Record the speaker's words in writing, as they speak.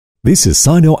This is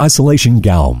Sino isolation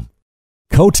gown.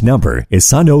 Code number is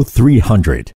Sino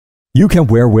 300. You can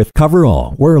wear with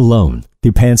coverall or alone,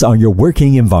 depends on your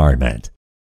working environment.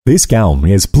 This gown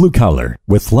is blue color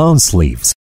with long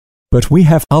sleeves, but we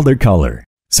have other color,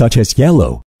 such as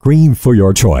yellow, green for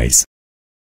your choice.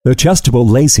 Adjustable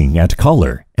lacing at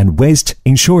collar and waist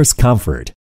ensures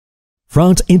comfort.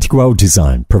 Front integral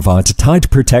design provides tight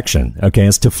protection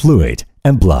against fluid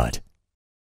and blood.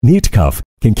 Knit cuff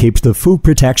can keep the full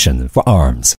protection for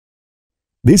arms.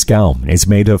 This gown is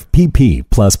made of PP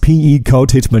plus PE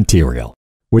coated material,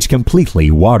 which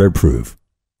completely waterproof.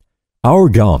 Our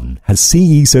gown has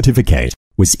CE certificate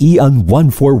with EN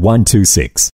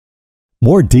 14126.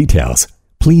 More details,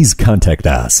 please contact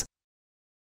us.